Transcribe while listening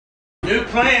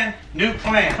plan. New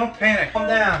plan. Don't panic. Calm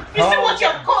down. You see what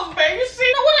you're caused, babe? You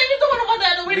see? What are you doing over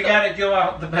there in the window? We gotta go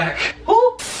out the back.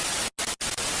 Who?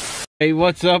 Hey,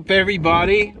 what's up,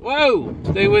 everybody? Whoa,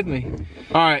 stay with me.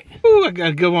 All right, ooh, I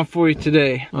got a good one for you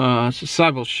today. It's a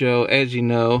Seibel show, as you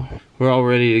know. We're all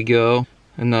ready to go.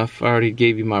 Enough, I already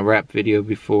gave you my rap video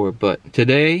before, but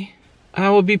today, I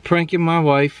will be pranking my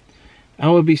wife. I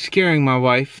will be scaring my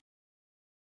wife.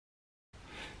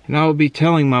 And I will be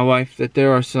telling my wife that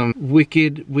there are some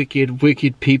wicked, wicked,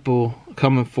 wicked people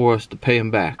coming for us to pay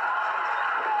them back.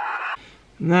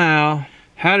 Now,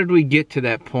 how did we get to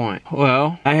that point?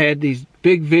 Well, I had these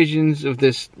big visions of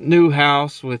this new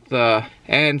house with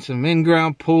adding some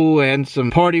in-ground pool and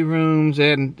some party rooms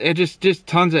and just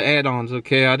tons of add-ons.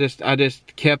 Okay, I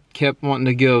just kept wanting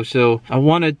to go. So I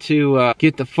wanted to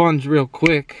get the funds real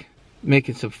quick,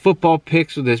 making some football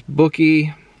picks with this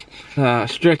bookie,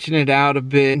 stretching it out a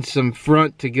bit, and some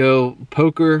front to go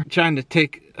poker, trying to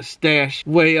take a stash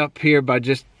way up here by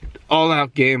just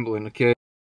all-out gambling. Okay.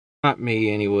 Not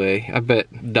me anyway, I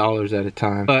bet dollars at a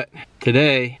time. But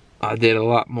today, I did a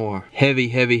lot more. Heavy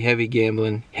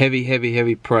gambling.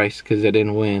 Heavy price because I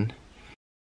didn't win.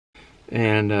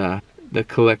 And the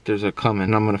collectors are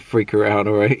coming. I'm gonna freak her out,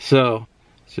 alright? So,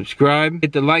 subscribe,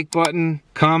 hit the like button,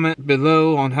 comment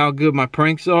below on how good my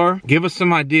pranks are. Give us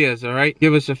some ideas, alright?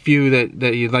 Give us a few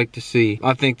that you'd like to see.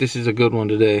 I think this is a good one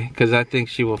today because I think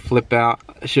she will flip out.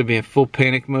 She'll be in full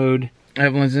panic mode.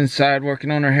 Evelyn's inside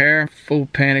working on her hair, full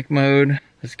panic mode.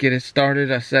 Let's get it started.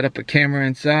 I set up a camera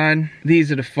inside.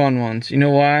 These are the fun ones. You know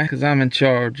why? Because I'm in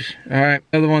charge. Alright,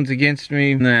 other ones against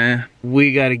me, nah.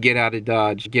 We gotta get out of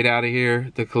Dodge. Get out of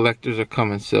here. The collectors are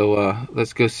coming. So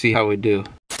let's go see how we do.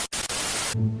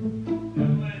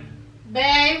 Evelyn.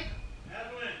 Babe.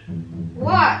 Evelyn.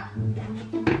 What?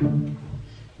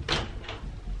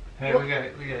 Hey, we gotta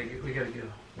go.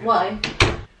 Why?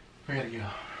 We gotta go.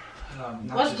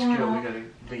 Not What's just going go, on? we gotta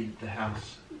leave the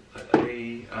house.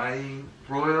 I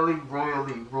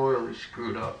royally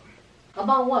screwed up.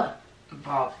 About what?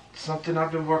 About something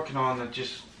I've been working on that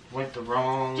just went the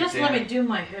wrong Just damn. let me do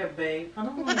my hair, babe. I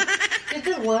don't want to. You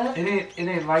did what? It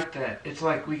ain't like that. It's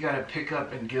like we gotta pick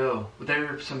up and go.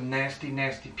 There are some nasty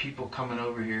people coming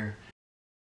over here.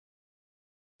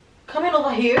 Coming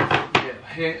over here?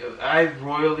 Yeah, I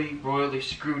royally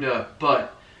screwed up,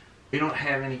 but we don't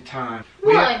have any time.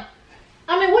 Why?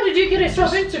 I mean, what did you get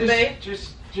yourself into, babe?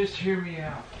 Just hear me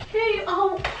out. Hey,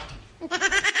 oh.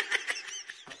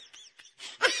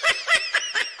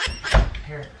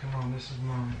 Here, come on, this is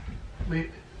mom.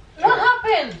 What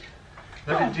happened?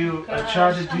 I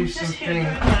tried to do something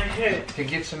to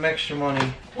get some extra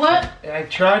money. What? I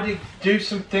tried to do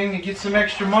something to get some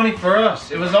extra money for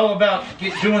us. It was all about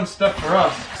doing stuff for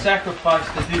us. Sacrifice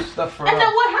to do stuff for us. And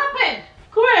then what happened?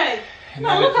 Greg.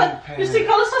 No, look at, you see,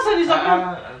 Calista is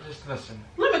just listen.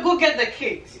 Let me go get the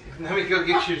kids. Let me go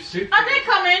get your suitcase. Are they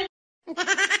coming?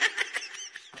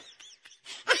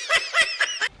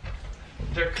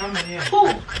 They're coming in. Who?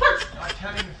 What? I'm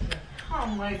telling you. Oh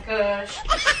my gosh.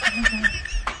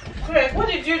 Greg, what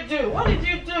did you do? What did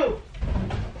you do?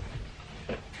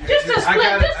 Just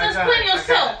explain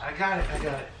yourself. I got it.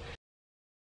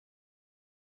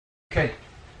 Okay.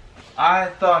 I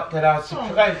thought that I'd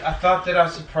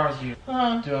surprise you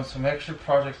doing some extra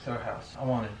projects to our house. I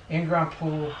wanted in-ground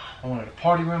pool. I wanted a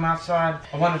party room outside.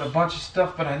 I wanted a bunch of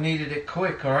stuff, but I needed it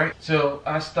quick, alright? So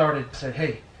I said,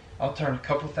 hey, I'll turn a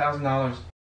couple $1,000s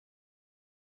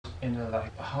into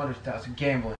like 100,000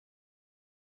 gambling.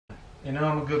 You know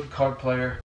I'm a good card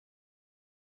player.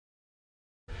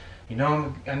 You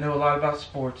know I know a lot about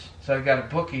sports. So I got a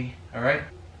bookie, alright?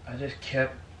 I just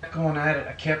kept going at it.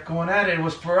 It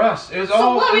was for us. It was all.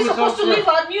 So why are we supposed to leave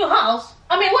our new house?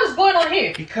 I mean, what is going on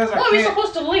here? Because why are we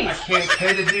supposed to leave? I can't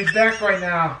pay the dude back right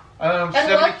now.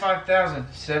 $75,000.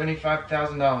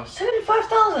 $75,000.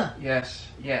 75,000. Yes.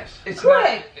 It's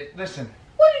Greg. Listen.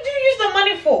 What did you use the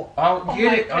money for? I'll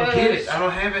get it. I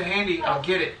don't have it handy. I'll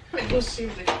get it. Let me go see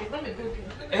the kid. Let me go get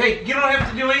it. Hey, you don't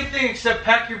have to do anything except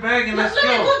pack your bag and let's go.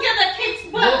 Let me go get the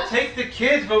kids. We'll take the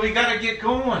kids, but we gotta get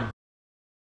going.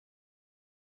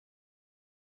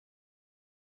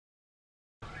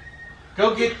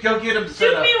 Go get them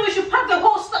set up. Do you mean we should pack the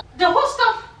whole stuff?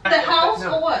 The house,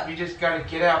 no, or what? You just gotta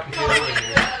get out and get over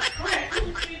here.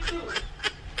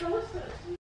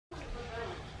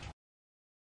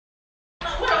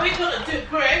 What are we gonna do,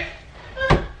 Greg?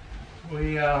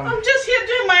 I'm just here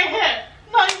doing my hair.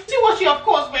 Now you see what you have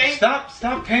caused, babe. Stop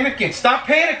panicking. Stop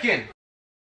panicking.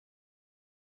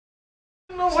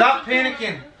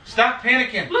 Stop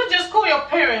panicking. Let's just call your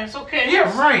parents, okay?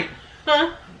 Yeah, right.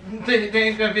 Huh? They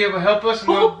ain't gonna be able to help us.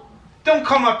 No. Don't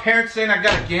call my parents saying I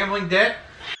got a gambling debt.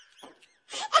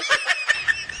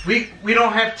 We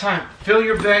don't have time. Fill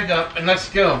your bag up and let's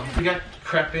go. We got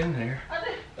crap in there.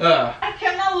 I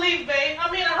cannot leave, babe.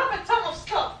 I mean, I have a ton of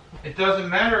stuff. It doesn't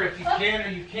matter if you can or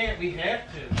you can't. We have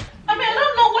to. I mean, I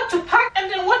don't know what to pack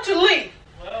and then what to leave.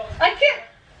 Well, I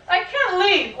can't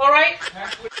leave, all right?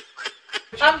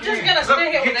 I'm just gonna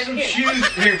stay here with the kids. Get some shoes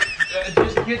here.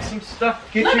 Just get some stuff.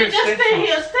 Let me just stay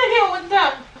here. Stay here with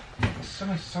them. So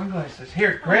many sunglasses.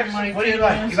 Here, grab some. What do you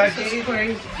like? You like these?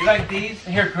 You like these?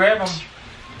 Here, grab them.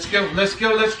 Let's go. Let's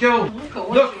go. Let's go.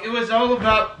 Look, it was all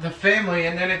about the family,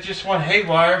 and then it just went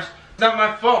haywire. It's not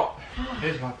my fault.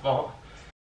 It is my fault.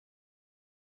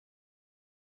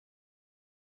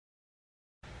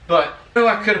 But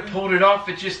I could have pulled it off.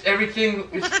 It just everything.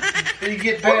 You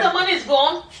get bad. All the money's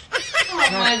gone. Oh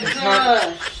my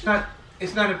gosh.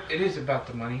 It is about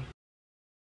the money.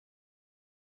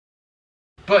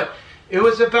 But it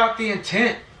was about the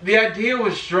intent. The idea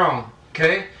was strong,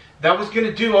 okay? That was going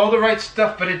to do all the right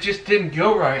stuff, but it just didn't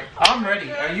go right. I'm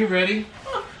ready. Are you ready?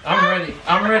 I'm ready.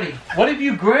 I'm ready. What have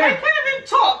you grabbed? I can't even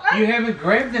talk. You haven't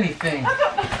grabbed anything. I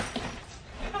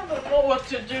don't know what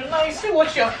to do. Now you see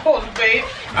what you're called, babe.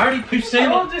 I already keep saying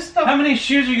all this stuff. How many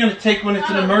shoes are you going to take when it's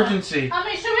an emergency? I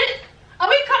mean, are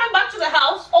we coming back to the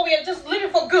house or we are just leaving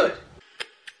for good?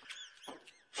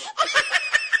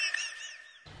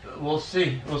 We'll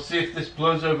see. We'll see if this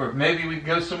blows over. Maybe we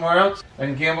go somewhere else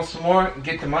and gamble some more and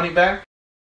get the money back.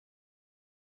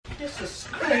 This is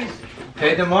crazy.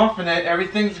 Pay them off and then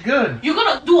everything's good. You're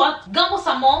gonna do what? Gamble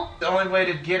some more? The only way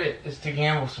to get it is to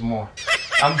gamble some more.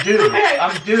 I'm due.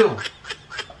 I'm due.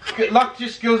 Luck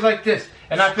just goes like this.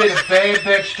 And I paid a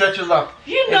bad stretch of luck.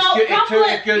 You know,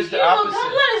 it goes the opposite.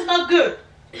 Gambling is not good.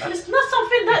 It's not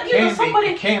something that, you know, somebody...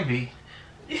 It can be.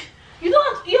 You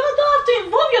don't have to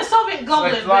involve yourself in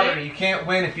gambling, it's like lottery. You can't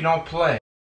win if you don't play.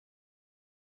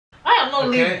 I am not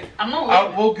leaving. I'm not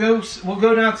leaving. We'll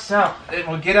go down south and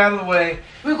we'll get out of the way.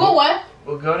 We go what?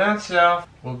 We'll go down south.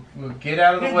 We'll get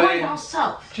out of the way. We're going down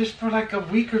south. Just for like a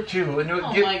week or two, and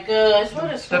we'll get my gosh,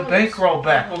 what is the bankroll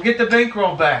back. We'll get the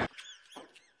bankroll back.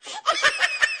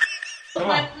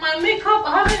 My makeup,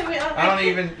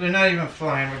 we're not even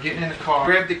flying. We're getting in the car.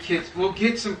 Grab the kids. We'll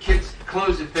get some kids'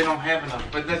 clothes if they don't have enough.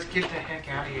 But let's get the heck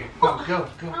out of here. Go.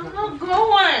 I'm not going.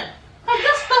 I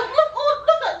got stuff. Look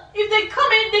at. If they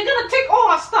come in, they're gonna take all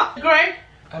our stuff, Greg.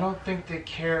 I don't think they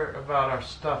care about our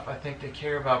stuff. I think they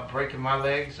care about breaking my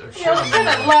legs or shooting me.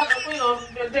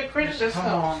 They're crazy. Just come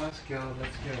on, let's go.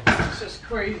 This is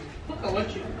crazy. Look at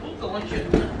what you're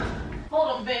doing. Hold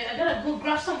on, babe. I gotta go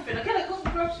grab something.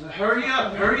 Hurry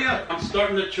up. I'm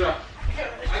starting the truck.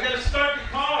 I gotta start the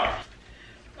car.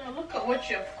 Now look at what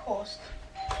you've caused.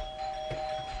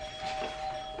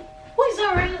 Who is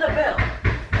that ringing the bell?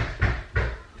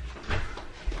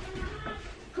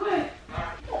 Go ahead.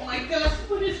 Oh my gosh,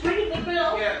 who is ringing the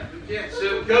bell? Yeah,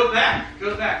 so go back.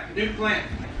 New plan.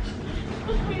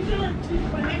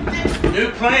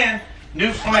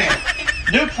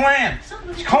 New plan.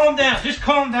 Just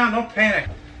calm down. Don't panic.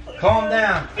 Calm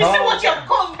down. You see what you've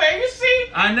caused, babe? You see?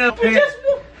 I know. Now what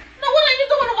are you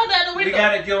doing over there in the window? We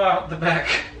gotta go out the back.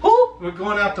 Who? We're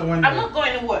going out the window. I'm not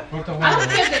going to work. I don't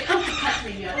care if they come to catch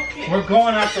me here. Okay. We're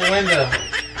going out the window.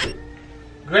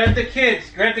 Grab the kids.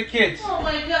 Oh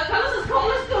my God. Let's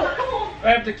go. Come on.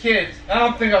 Grab the kids. I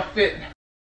don't think I'll fit.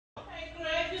 Hey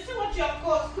Greg, you see what you've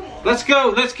caused? Come on. Let's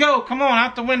go. Come on,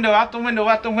 out the window. Let's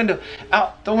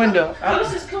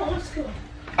go.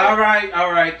 All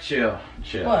right, chill.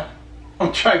 What?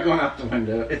 Don't try going out the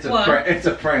window. It's a prank.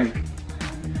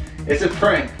 It's a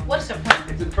prank. What's a prank?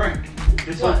 It's a prank.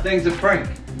 This whole thing's a prank.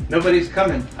 Nobody's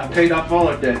coming. I paid off all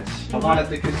our debts. I wanted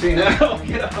the casino.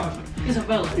 Get off.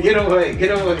 Isabella. Get away.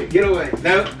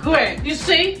 No. Greg, you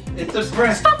see? It's a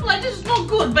prank. Stuff like this is not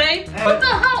good, babe. What the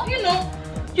hell,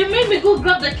 you made me go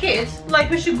grab the kids. Like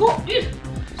we should go.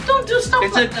 Don't do stuff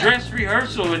like that. It's a dress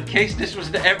rehearsal in case this was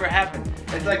to ever happen.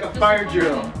 It's like a fire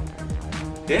drill.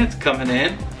 Dad's coming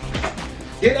in.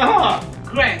 Get off!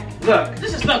 Greg, look.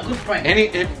 This is not good prank.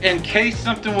 In case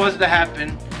something was to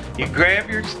happen, you grab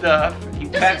your stuff, you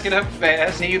pack it up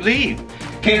fast, and you leave.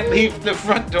 Can't leave the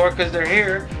front door because they're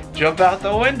here. Jump out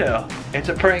the window. It's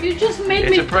a prank. You just made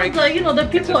me think like, the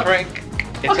people. It's a prank.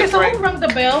 Okay, so who rang the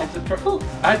bell?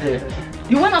 I did.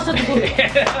 You went outside to go.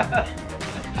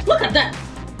 Look at that.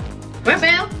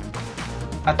 Bell.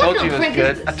 I told you it was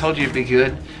good. I told you it'd be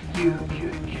good.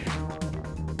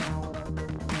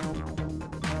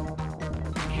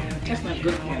 That's not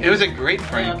good prank. It was a great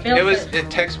prank. It was a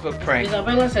textbook prank.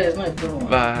 Isabella said it's not a good one.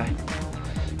 Bye.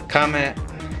 Comment.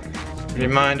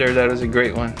 Reminder that it was a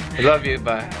great one. I love you.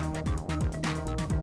 Bye.